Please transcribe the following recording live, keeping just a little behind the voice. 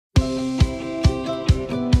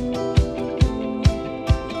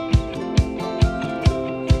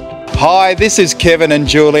Hi, this is Kevin and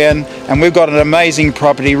Julian, and we've got an amazing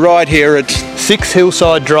property right here at 6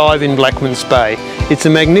 Hillside Drive in Blackmans Bay. It's a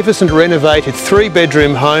magnificent renovated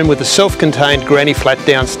 3-bedroom home with a self-contained granny flat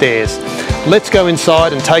downstairs. Let's go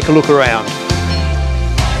inside and take a look around.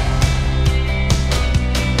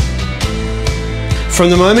 From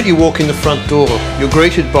the moment you walk in the front door, you're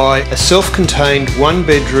greeted by a self-contained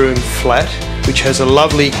 1-bedroom flat which has a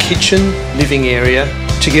lovely kitchen, living area,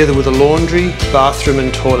 together with a laundry, bathroom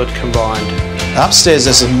and toilet combined. Upstairs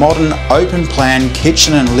there's a modern open-plan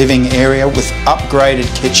kitchen and living area with upgraded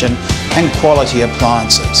kitchen and quality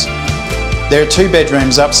appliances. There are 2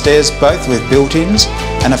 bedrooms upstairs, both with built-ins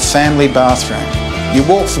and a family bathroom. You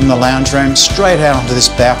walk from the lounge room straight out onto this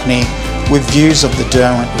balcony with views of the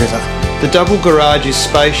Derwent River. The double garage is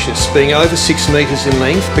spacious, being over 6 metres in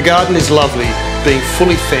length. The garden is lovely, being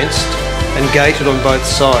fully fenced and gated on both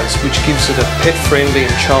sides, which gives it a pet-friendly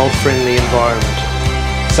and child-friendly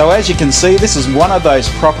environment. So as you can see, this is one of those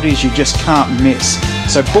properties you just can't miss.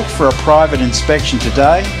 So book for a private inspection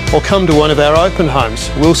today. Or come to one of our open homes.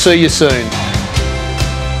 We'll see you soon.